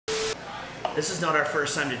This is not our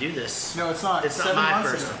first time to do this. No, it's not. It's not my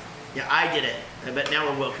first time. Yeah, I did it, but now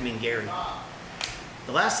we're welcoming Gary.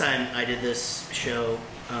 The last time I did this show,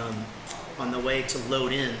 on the way to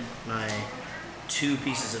load in my 2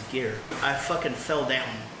 pieces of gear, I fucking fell down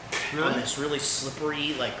on this really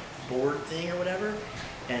slippery like board thing or whatever,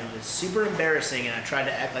 and it was super embarrassing, and I tried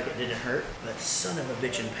to act like it didn't hurt, but son of a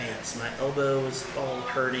bitch in pants, my elbow was all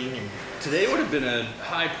hurting. And today would have been a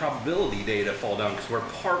high probability day to fall down because we're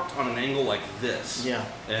parked on an angle like this. Yeah.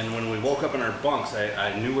 And when we woke up in our bunks,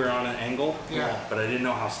 I knew we were on an angle, but I didn't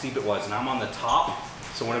know how steep it was, and I'm on the top.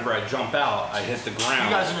 So whenever I jump out, I hit the ground.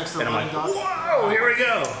 You guys are next to the and I'm like, dog. whoa, here we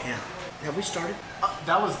go. Yeah. Have we started?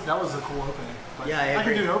 That was a cool opening. But Yeah, I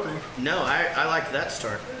can agree. do the opening. No, I liked that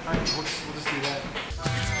start. All right, we'll just do that.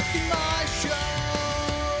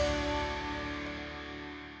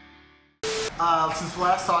 Since we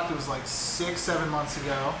last talked, it was like 6-7 months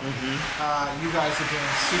ago. You guys have been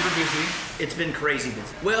super busy. It's been crazy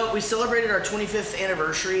busy. Well, we celebrated our 25th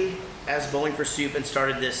anniversary as Bowling for Soup and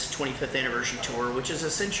started this 25th anniversary tour, which is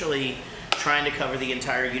essentially trying to cover the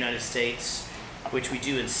entire United States, which we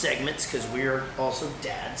do in segments because we're also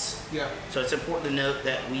dads. Yeah. So it's important to note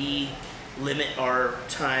that we limit our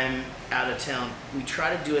time out of town. We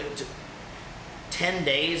try to do it to 10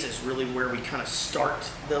 days is really where we kind of start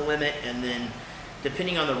the limit, and then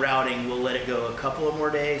depending on the routing, we'll let it go a couple of more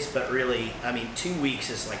days, but really, I mean, 2 weeks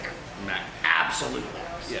is like absolute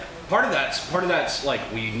max. Yeah. Part of that's like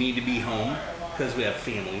we need to be home because we have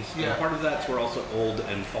families. Yeah. And part of that's we're also old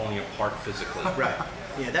and falling apart physically. Right.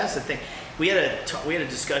 Yeah, that's the thing. We had a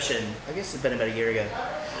discussion, I guess it's been about a year ago,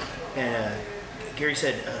 and Gary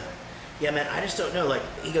said, yeah, man, I just don't know. Like,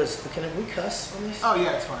 he goes, can we cuss on this? Oh,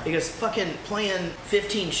 yeah, it's fine. He goes, fucking playing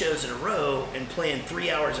 15 shows in a row and playing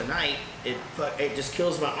 3 hours a night, it just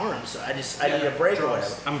kills my arms. So I need a break or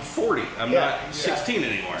whatever. I'm 40. I'm not 16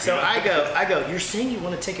 anymore. So I go, you're saying you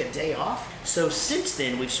want to take a day off? So since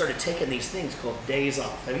then, we've started taking these things called days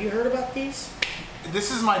off. Have you heard about these?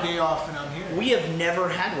 This is my day off and I'm here. We have never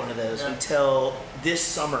had one of those until this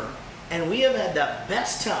summer. And we have had the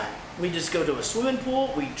best time. We just go to a swimming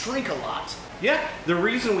pool, we drink a lot. Yeah, the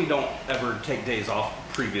reason we don't ever take days off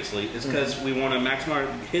previously is because we want to maximize,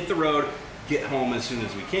 hit the road, get home as soon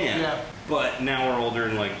as we can. Yeah. But now we're older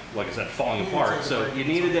and like I said, falling apart. So you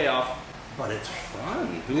need a day off, but it's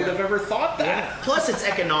fun. Who would have ever thought that? Yeah. Plus it's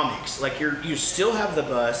economics. Like you still have the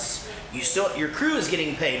bus, your crew is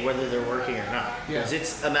getting paid whether they're working or not. Because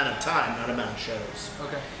it's amount of time, not amount of shows.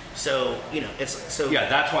 Okay. So, it's so... Yeah,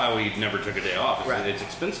 that's why we never took a day off. Right. It's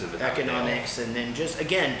expensive. Economics, and then just,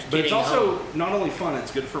 again, but it's also home. not only fun,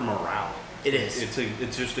 it's good for morale. It is.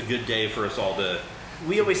 It's just a good day for us all to...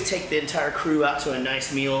 We always take the entire crew out to a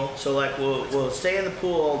nice meal. So, like, we'll stay in the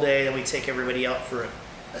pool all day, then we take everybody out for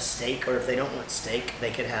a steak, or if they don't want steak,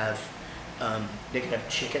 they could have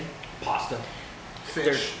chicken. Pasta.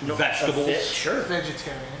 Fish. Vegetables. Fish, sure.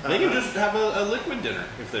 Vegetarian. They can just have a liquid dinner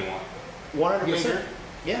if they want. 100%.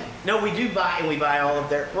 Yeah. No, we do buy, and we buy all of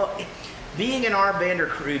their. Well, being in our band or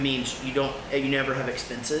crew means you never have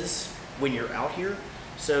expenses when you're out here.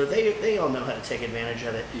 So they all know how to take advantage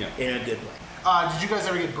of it in a good way. Did you guys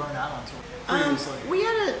ever get burned out on tour previously? We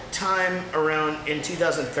had a time around in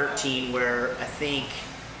 2013 where I think.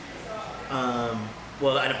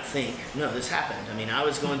 Well, I don't think. No, this happened. I mean, I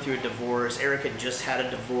was going through a divorce. Eric had just had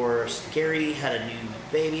a divorce. Gary had a new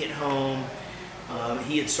baby at home.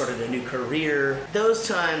 He had started a new career. Those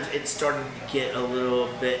times it started to get a little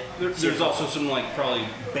bit... There's also some like probably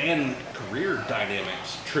band career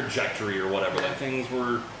dynamics, trajectory or whatever. Like things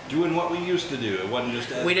were doing what we used to do. It wasn't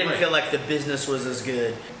just as we didn't great. feel like the business was as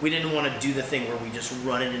good. We didn't want to do the thing where we just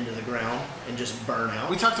run it into the ground and just burn out.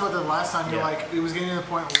 We talked about that last time. You're like, it was getting to the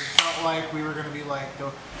point where we felt like we were going to be like,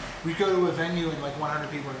 we'd go to a venue and like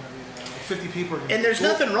 100 people are going to be there. 50 people. And there's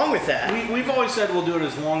nothing wrong with that. We've always said we'll do it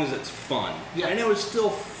as long as it's fun. Yeah. I know it's still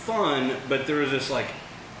fun, but there was just like,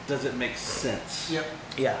 does it make sense? Yep.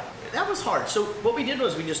 Yeah, that was hard. So what we did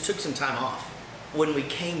was we just took some time off. When we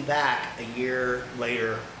came back a year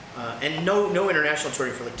later, and no international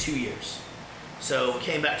touring for like 2 years. So we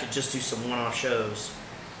came back to just do some one-off shows.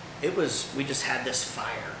 We just had this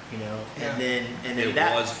fire, and then it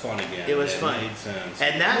was fun again. It was fun. Made sense.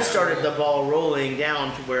 And that started the ball rolling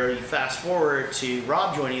down to where you fast forward to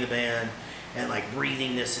Rob joining the band and like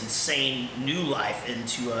breathing this insane new life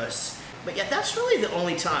into us. But yeah, that's really the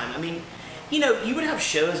only time. I mean, you would have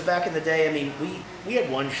shows back in the day. I mean, we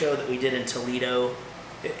had one show that we did in Toledo.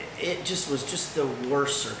 It just was just the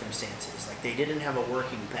worst circumstances. Like they didn't have a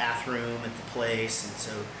working bathroom at the place, and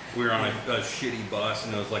so we were on a shitty bus,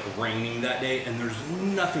 and it was like raining that day, and there's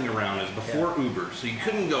nothing around. It was before Uber, so you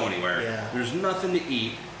couldn't go anywhere. Yeah. There's nothing to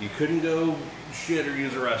eat. You couldn't go shit or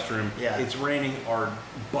use a restroom. Yeah. It's raining. Our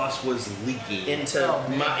bus was leaking.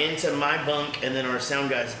 Into my bunk and then our sound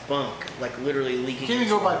guy's bunk, like literally leaking. You can't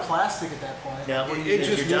even go buy plastic at that point. No, It's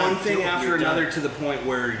just one thing after another to the point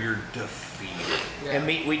where you're defeated. Yeah. And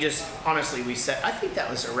we just, honestly, we said, I think that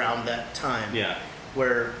was around that time. Yeah.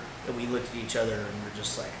 Where we looked at each other and we're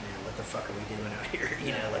just like, man, what the fuck are we doing out here?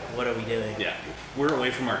 You know, like, what are we doing? Yeah. We're away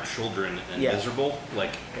from our children and miserable.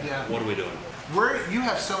 Like, what are we doing? You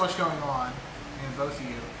have so much going on, and both of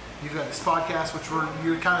you. You've got this podcast, which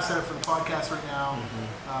you're kind of set up for the podcast right now.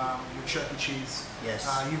 Your Chuck E. Cheese. Yes.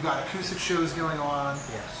 You've got acoustic shows going on.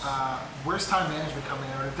 Yes. Where's time management coming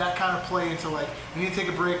in? Or did that kind of play into like, we need to take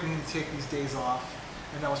a break, we need to take these days off,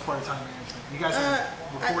 and that was part of time management? You guys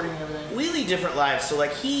have recording and everything? We lead different lives. So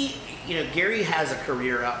like Gary has a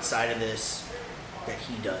career outside of this that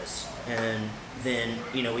he does. And then,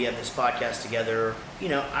 we have this podcast together.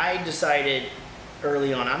 I decided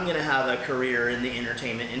early on, I'm going to have a career in the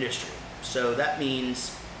entertainment industry. So that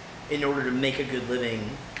means in order to make a good living,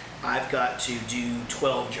 I've got to do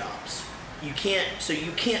 12 jobs. You can't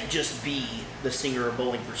just be the singer of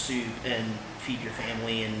Bowling for Soup and feed your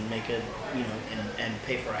family and make and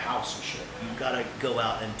pay for a house and shit. You've got to go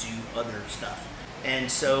out and do other stuff.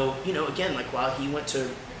 And so, again, like while he went to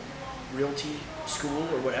realty school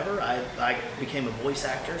or whatever, I became a voice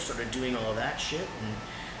actor, started doing all of that shit.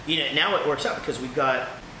 And now it works out because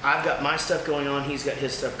I've got my stuff going on, he's got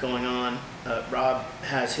his stuff going on. Rob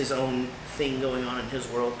has his own thing going on in his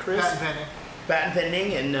world. Chris, patent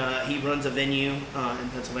pending, and he runs a venue in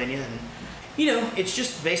Pennsylvania. And it's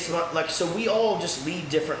just based on so we all just lead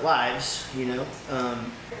different lives.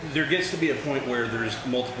 There gets to be a point where there's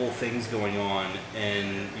multiple things going on,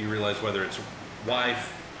 and you realize whether it's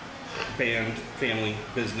wife, band, family,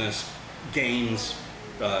 business, games,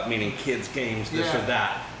 meaning kids, games, this or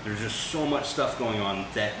that. There's just so much stuff going on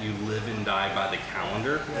that you live and die by the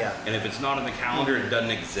calendar. Yeah. And if it's not in the calendar, it doesn't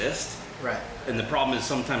exist. Right. And the problem is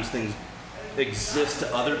sometimes things exist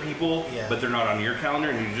to other people, but they're not on your calendar,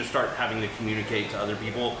 and you just start having to communicate to other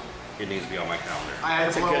people. It needs to be on my calendar. I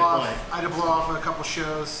had to blow off a couple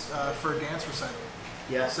shows for a dance recital.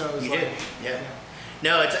 Yeah. So it was you did. Yeah.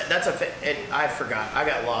 No, I forgot. I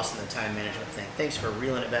got lost in the time management thing. Thanks for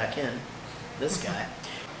reeling it back in. This guy.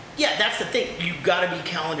 Yeah, that's the thing. You've got to be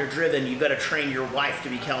calendar driven. You've got to train your wife to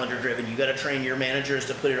be calendar driven. You've got to train your managers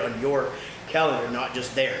to put it on your calendar, not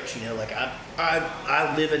just theirs. Like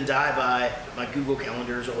I live and die by my Google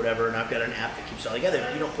calendars or whatever, and I've got an app that keeps it all together.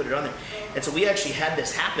 You don't put it on there. And so we actually had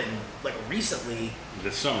this happen like recently.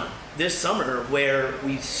 This summer where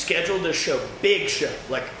we scheduled a show, big show.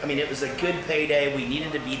 It was a good payday. We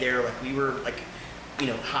needed to be there. Like we were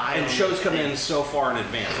high. And shows come in so far in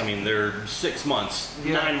advance. They're 6 months,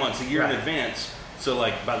 9 months, a year in advance. So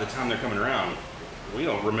by the time they're coming around, we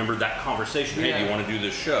don't remember that conversation. Hey, do you want to do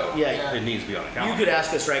this show? Yeah. It needs to be on the calendar. You could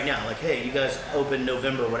ask us right now, hey, you guys open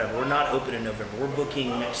November or whatever. We're not open in November. We're booking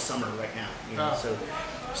next summer right now.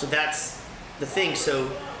 So that's the thing. So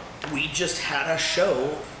we just had a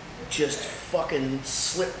show just fucking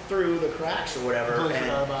slip through the cracks or whatever.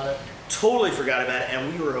 Totally forgot about it.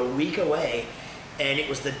 And we were a week away. And it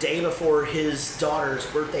was the day before his daughter's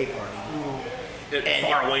birthday party.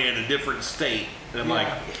 Far away in a different state. And I'm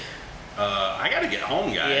I gotta get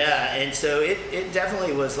home, guys. Yeah, and so it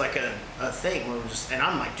definitely was like a thing where and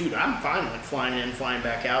I'm like, dude, I'm fine with flying in, flying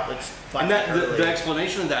back out. Let's fly back early. The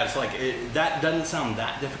explanation of that is that doesn't sound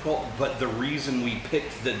that difficult, but the reason we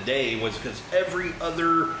picked the day was because every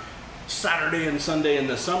other Saturday and Sunday in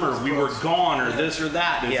the summer we were gone or this or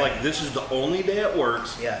that. And it's this is the only day it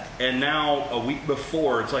works. Yeah. And now a week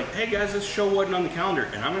before, it's hey guys, this show wasn't on the calendar,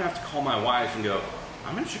 and I'm gonna have to call my wife and go,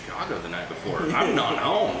 I'm in Chicago the night before. I'm not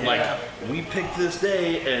home. We picked this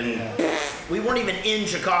day, and we weren't even in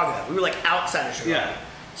Chicago. We were outside of Chicago. Yeah.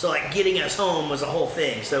 So getting us home was a whole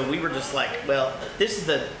thing. So we were just well, this is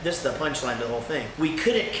the punchline to the whole thing. We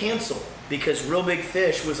couldn't cancel because Real Big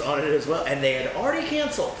Fish was on it as well, and they had already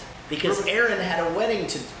canceled because Aaron had a wedding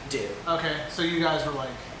to do. Okay, so you guys were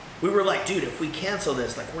we were dude, if we cancel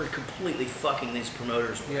this, we're completely fucking these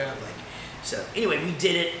promoters. Yeah. So anyway, we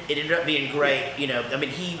did it. It ended up being great. He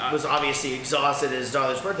was obviously exhausted at his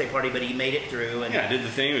daughter's birthday party, but he made it through. And I did the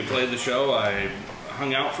thing. We played the show. I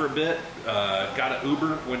hung out for a bit, got an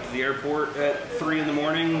Uber, went to the airport at 3 in the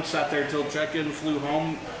morning, sat there till check-in, flew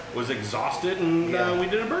home, was exhausted, and we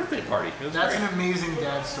did a birthday party. That's an amazing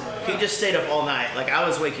dad story. He just stayed up all night. I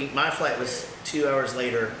was waking, my flight was 2 hours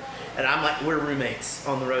later, and I'm we're roommates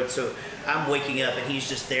on the road, so I'm waking up and he's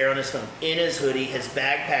just there on his phone, in his hoodie, his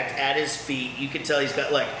bag packed at his feet. You can tell he's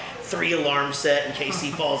got 3 alarms set in case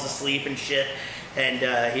he falls asleep and shit.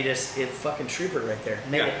 And he fucking trooper right there.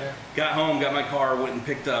 Made it. Got home, got my car, went and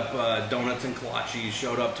picked up donuts and kolaches,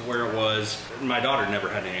 showed up to where it was. My daughter never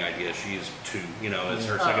had any idea. She's 2, it's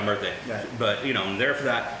her second birthday. Right. But, I'm there for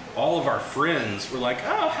that. All of our friends were like,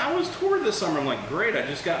 oh, how was tour this summer? I'm like, great, I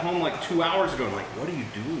just got home like 2 hours ago. I'm like, what are you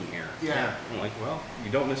doing here? Yeah. I'm like, well,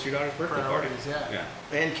 you don't miss your daughter's birthday party. Yeah.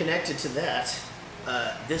 And connected to that,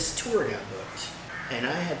 this tour got booked. And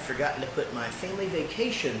I had forgotten to put my family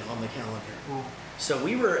vacation on the calendar. Ooh. So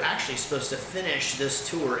we were actually supposed to finish this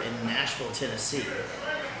tour in Nashville, Tennessee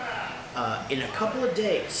in a couple of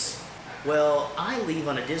days. Well, I leave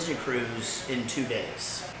on a Disney cruise in 2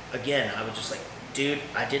 days. Again, I was just like, dude,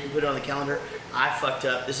 I didn't put it on the calendar. I fucked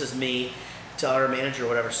up. This is me. Tell our manager or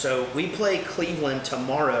whatever. So we play Cleveland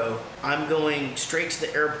tomorrow. I'm going straight to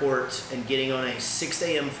the airport and getting on a 6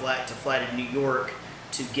 a.m. flight to fly to New York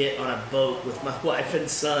to get on a boat with my wife and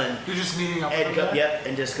son. You're just meeting up and with go, them? Yep,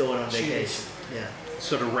 and just going on vacation. Yeah.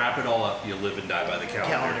 So to wrap it all up, you live and die by the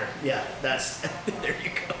calendar. Yeah, that's, there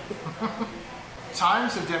you go.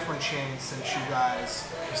 Times have definitely changed since you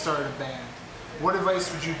guys started a band. What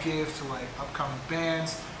advice would you give to like upcoming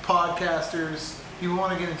bands, podcasters, you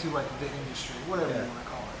want to get into like the industry, whatever you want to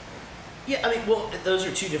call it? Yeah, I mean, well, those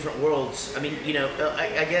are 2 different worlds. I mean,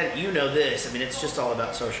 again, this. I mean, it's just all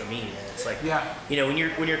about social media. It's like, when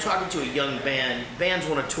you're talking to a young band, bands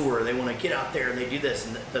want to tour. They want to get out there and they do this.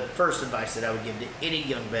 And the first advice that I would give to any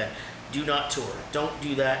young band, do not tour. Don't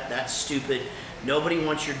do that. That's stupid. Nobody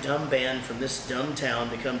wants your dumb band from this dumb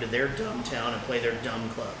town to come to their dumb town and play their dumb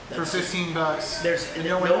club. For $15.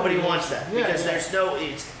 Nobody wants that because there's no.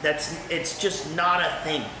 It's just not a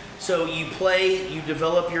thing. So you play, you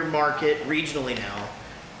develop your market regionally now,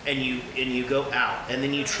 and you go out, and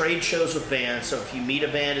then you trade shows with bands. So if you meet a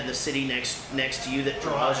band in the city next to you that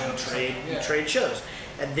draws, you trade shows,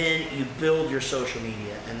 and then you build your social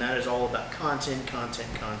media, and that is all about content.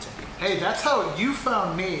 Hey, that's how you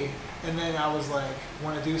found me, and then I was like,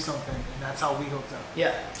 want to do something, and that's how we hooked up.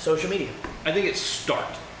 Yeah, social media. I think it's start.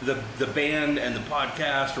 The band and the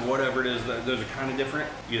podcast or whatever it is, those are kind of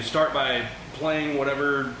different. You start by playing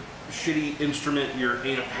whatever shitty instrument your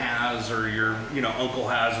aunt has or your uncle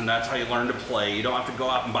has, and that's how you learn to play. You don't have to go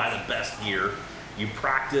out and buy the best gear. You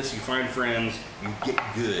practice, you find friends, you get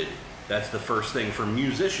good. That's the first thing for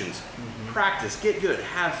musicians. Mm-hmm. Practice, get good,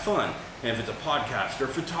 have fun. And if it's a podcast or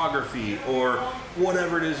photography or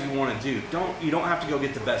whatever it is you want to do, you don't have to go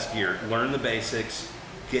get the best gear. Learn the basics,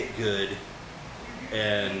 get good,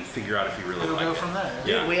 and figure out if you really like it. From there.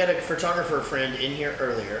 Dude, we had a photographer friend in here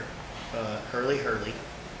earlier, Hurley.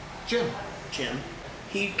 Jim.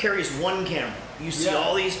 He carries 1 camera. You see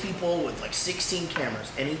all these people with like 16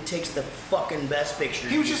 cameras, and he takes the fucking best pictures.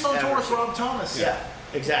 He was just on tour with Rob Thomas. Yeah,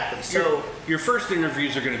 exactly. So your first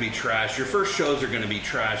interviews are going to be trash. Your first shows are going to be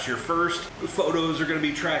trash. Your first photos are going to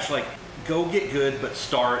be trash. Like, go get good, but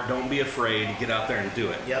start. Don't be afraid. Get out there and do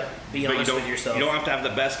it. Yep. Be honest with yourself. You don't have to have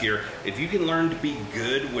the best gear. If you can learn to be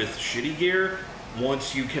good with shitty gear,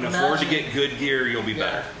 once you can afford to get good gear, you'll be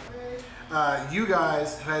better. You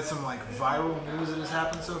guys have had some like viral news that has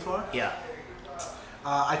happened so far. Yeah.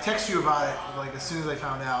 I texted you about it like as soon as I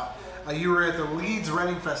found out. You were at the Leeds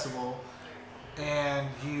Reading Festival, and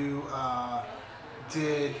you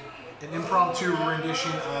did an impromptu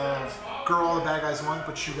rendition of "Girl All the Bad Guys Want,"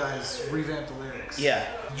 but you guys revamped the lyrics. Yeah.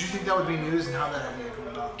 Did you think that would be news, and how that idea came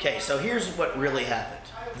about? Okay, so here's what really happened.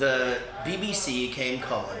 The BBC came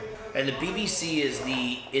calling. And the BBC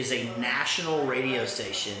is a national radio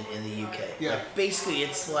station in the UK. Yeah. Like, basically,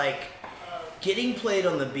 it's like getting played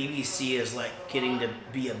on the BBC is like getting to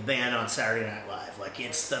be a band on Saturday Night Live. Like,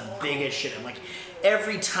 it's the biggest shit. And like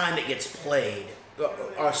every time it gets played,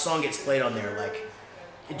 our song gets played on there, like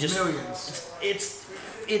it just millions.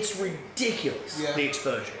 It's ridiculous, the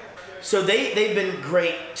exposure. So they've been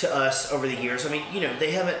great to us over the years. I mean,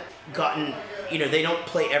 they haven't gotten. They don't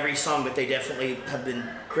play every song, but they definitely have been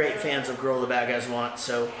great fans of Girl the Bad Guys Want.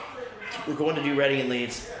 So we're going to do Reading and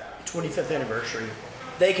Leeds, 25th anniversary.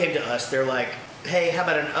 They came to us. They're like, hey, how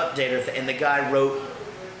about an update? And the guy wrote,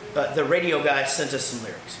 the radio guy sent us some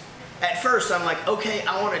lyrics. At first, I'm like, okay,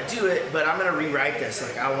 I want to do it, but I'm going to rewrite this.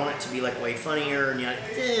 Like, I want it to be like way funnier. And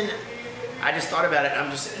then I just thought about it. I'm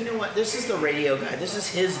just, you know what? This is the radio guy. This is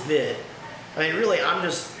his bit. I mean, really, I'm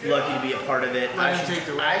just lucky to be a part of it. I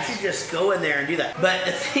should just go in there and do that. But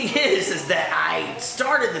the thing is that I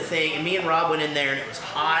started the thing, and me and Rob went in there, and it was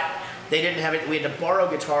hot. They didn't have it. We had to borrow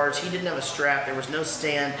guitars. He didn't have a strap. There was no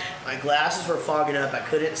stand. My glasses were fogging up. I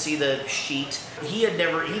couldn't see the sheet. He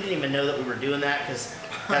didn't even know that we were doing that because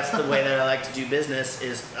That's the way that I like to do business.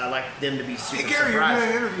 Is I like them to be super Gary, surprised.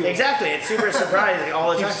 you're doing an interview. Exactly, it's super surprising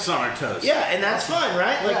all the time. Keeps us on our toes. Yeah, and that's fun,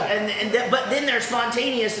 right? Like, Yeah. but then they're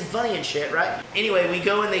spontaneous and funny and shit, right? Anyway, we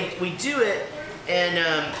go and we do it, and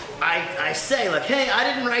I say like, hey, I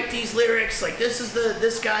didn't write these lyrics. Like,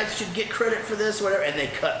 this guy should get credit for this, whatever. And they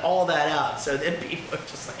cut all that out. So then people are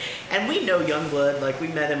just like, and we know Youngblood. Like, we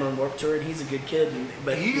met him on Warped Tour, and he's a good kid.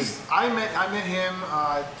 But I met him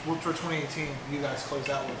Warped Tour 2018. You guys closed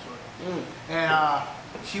out Warped Tour, and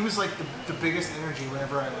he was like the biggest energy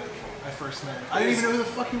whenever I first met him. I didn't even know who the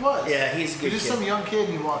fuck he was. Yeah, he's a good He was just kid. some young kid,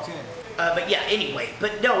 and he walked in. But yeah, anyway.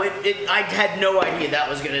 But no, I had no idea that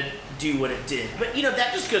was going to do what it did. But, you know,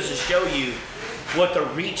 that just goes to show you what the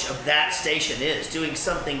reach of that station is. Doing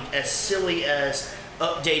something as silly as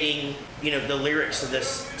updating, you know, the lyrics of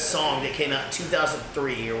this song that came out in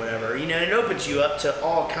 2003 or whatever. You know, it opens you up to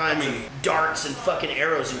all kinds of darts and fucking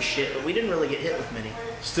arrows and shit, but we didn't really get hit with many.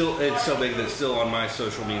 Still, it's so big that still on my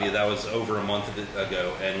social media, that was over a month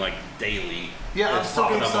ago, and like daily. Yeah, I'm it's still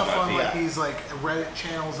popping getting up stuff my on feed. like these like Reddit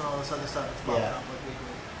channels and all this other stuff that's popping up like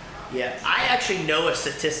weekly. Yeah, I actually know a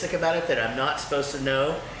statistic about it that I'm not supposed to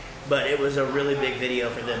know, but it was a really big video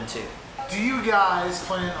for them too. Do you guys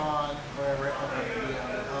plan on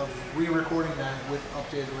of re-recording that with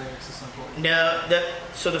updated lyrics at some point? No,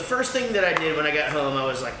 so the first thing that I did when I got home, I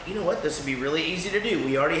was like, you know what, this would be really easy to do.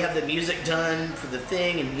 We already have the music done for the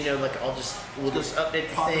thing, and you know, like we'll just update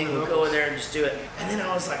the thing, we'll go in there and just do it. And then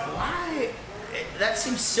I was like, why? That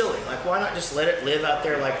seems silly. Like, why not just let it live out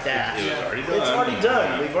there like that? It was already done. It's already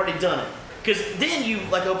done. We've already done it. Because then you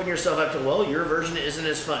like open yourself up to, well, your version isn't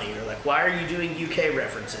as funny, or like, why are you doing UK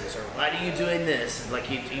references, or why are you doing this? And like,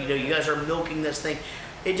 you know, you guys are milking this thing.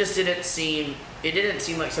 It just didn't seem. It didn't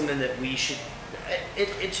seem like something that we should.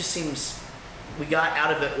 It just seems we got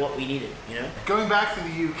out of it what we needed. You know. Going back to the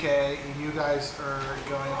UK, you guys are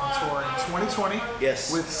going on tour in 2020.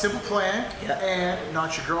 Yes. With Simple Plan Yep. and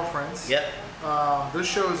Not Your Girlfriends. Yep. Those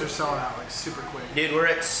shows are selling out like super quick. Dude, we're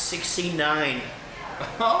at 69%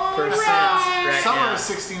 Right. right Some now are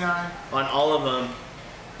 69. on all of them.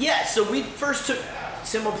 Yeah. So we first took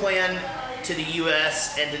Simple Plan to the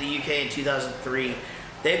US and to the UK in 2003.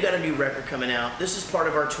 They've got a new record coming out. This is part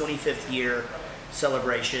of our 25th year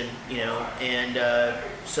celebration, you know, and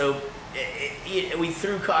so we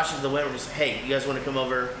threw caution to the wind. We're just like, hey, you guys want to come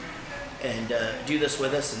over and do this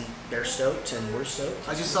with us? And they're stoked, and we're stoked.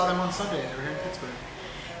 I just saw them on Sunday. They were here in Pittsburgh.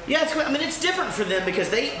 Yeah, it's. I mean, it's different for them because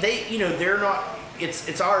they you know, they're not.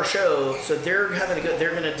 It's our show, so they're having to go.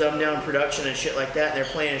 They're going to dumb down production and shit like that. And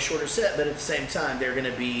they're playing a shorter set, but at the same time, they're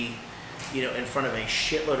going to be, you know, in front of a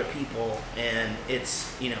shitload of people, and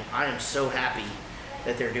it's, you know, I am so happy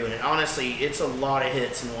that they're doing it. Honestly, it's a lot of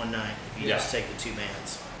hits in one night if you just take the two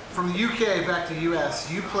bands. From the UK back to the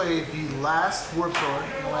US, you played the last Warped Tour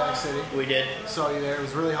in Atlantic City. We did. Saw you there. It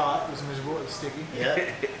was really hot. It was miserable. It was sticky.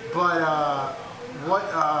 Yeah. But what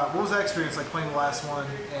was that experience like playing the last one?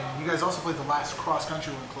 And you guys also played the last cross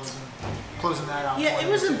country one, closing that out. Yeah, it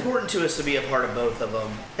was important to us to be a part of both of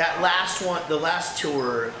them. That last one, the last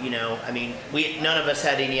tour, you know, I mean, none of us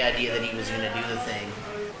had any idea that he was going to do the thing.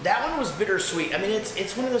 That one was bittersweet. I mean,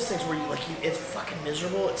 it's one of those things where it's fucking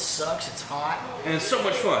miserable. It sucks. It's hot. And it's so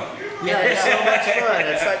much fun. Yeah, it's so much fun.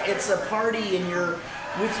 It's like it's a party and you're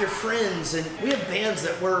with your friends, and we have bands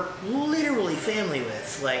that we're literally family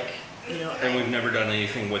with, like, you know. And we've never done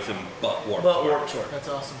anything with them but Warped But Tour. Warped Tour. That's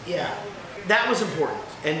awesome. Yeah, that was important,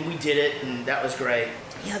 and we did it, and that was great.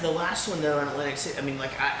 Yeah, the last one though in Atlantic City. I mean,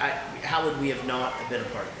 like, how would we have not been a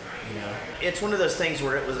part of it? You know, it's one of those things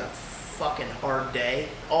where it was a fucking hard day.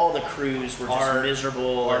 All the crews were just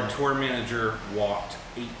miserable. Our tour manager walked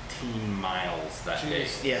 18 miles that day.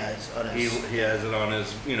 Yeah, it's on He has it on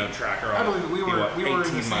his, you know, tracker. I believe we He were walked in the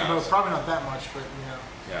 18 same miles. boat. Probably not that much, but you know.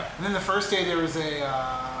 Yeah. And then the first day there was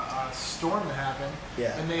a storm that happened.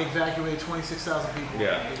 Yeah. And they evacuated 26,000 people.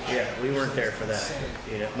 Yeah. Yeah, we weren't there for that. Insane.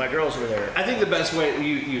 You know, my girls were there. I think the best way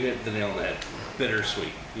you hit the nail on the head.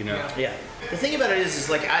 Bittersweet, you know. Yeah. The thing about it is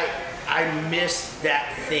like I missed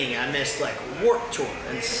that thing. I missed like Warped Tour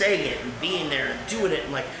and saying it and being there and doing it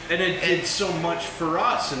and like. And it did so much for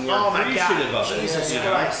us, and we're Oh my appreciative God, of it. Jesus you know?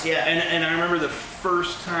 Christ, yeah. And I remember the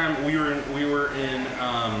first time we were in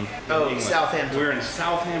England. Southampton. We were in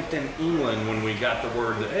Southampton, England, when we got the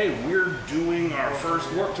word that, hey, we're doing our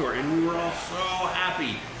first Warped Tour, and we were all so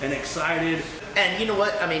happy and excited. And you know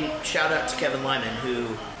what? I mean, shout out to Kevin Lyman,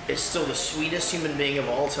 who is still the sweetest human being of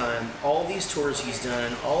all time. All these tours he's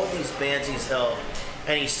done, all of these bands he's helped,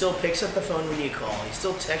 and he still picks up the phone when you call. He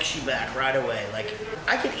still texts you back right away. Like,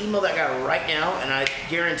 I could email that guy right now, and I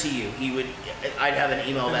guarantee you, I'd have an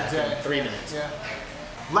email back in 3 minutes. Yeah.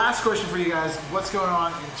 Last question for you guys. What's going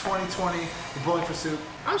on in 2020 with Bowling for Soup?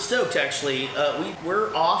 I'm stoked actually.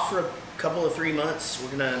 We're off for a couple of 3 months.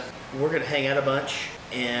 We're gonna hang out a bunch,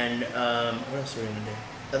 and what else are we gonna do?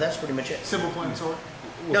 Oh, that's pretty much it. Simple Plan Tour.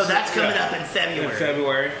 No, that's coming up in February. In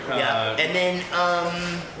February. Yeah, and then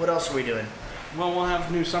what else are we doing? Well, we'll have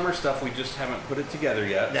new summer stuff. We just haven't put it together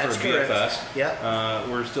yet. That's for correct. BFS. Yep.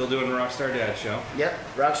 We're still doing Rockstar Dad Show.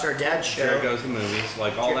 Yep. Rockstar Dad Show. There goes the movies.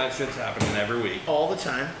 Like all that shit's happening every week. All the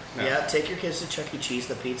time. Yeah. Yeah. Take your kids to Chuck E. Cheese.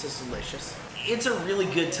 The pizza's delicious. It's a really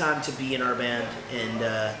good time to be in our band,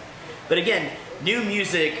 and but again, new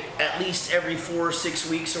music at least every 4 or 6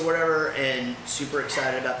 weeks or whatever, and super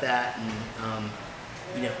excited about that.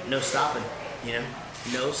 And no stopping.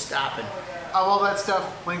 No stopping. All that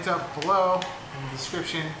stuff linked up below in the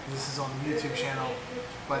description. This is on the YouTube channel.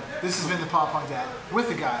 But this has been the Pop Punk Dad with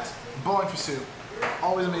the guys, Bowling for Soup.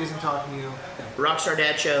 Always amazing talking to you. Rockstar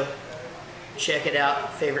Dad Show. Check it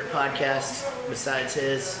out. Favorite podcast besides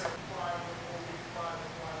his.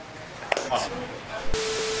 Awesome.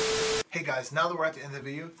 Hey guys, now that we're at the end of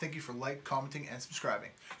the video, thank you for commenting, and subscribing.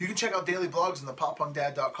 You can check out daily blogs on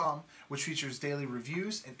thepoppunkdad.com, which features daily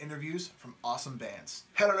reviews and interviews from awesome bands.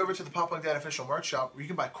 Head on over to the Pop Punk Dad official merch shop where you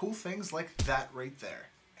can buy cool things like that right there.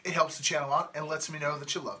 It helps the channel out and lets me know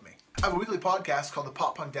that you love me. I have a weekly podcast called the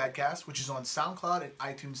Pop Punk Dadcast, which is on SoundCloud and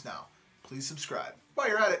iTunes now. Please subscribe. While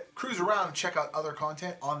you're at it, cruise around and check out other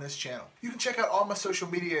content on this channel. You can check out all my social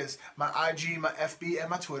medias, my IG, my FB, and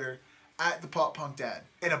my Twitter, at the Pop Punk Dad.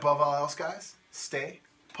 And above all else, guys, stay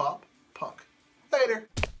pop punk. Later.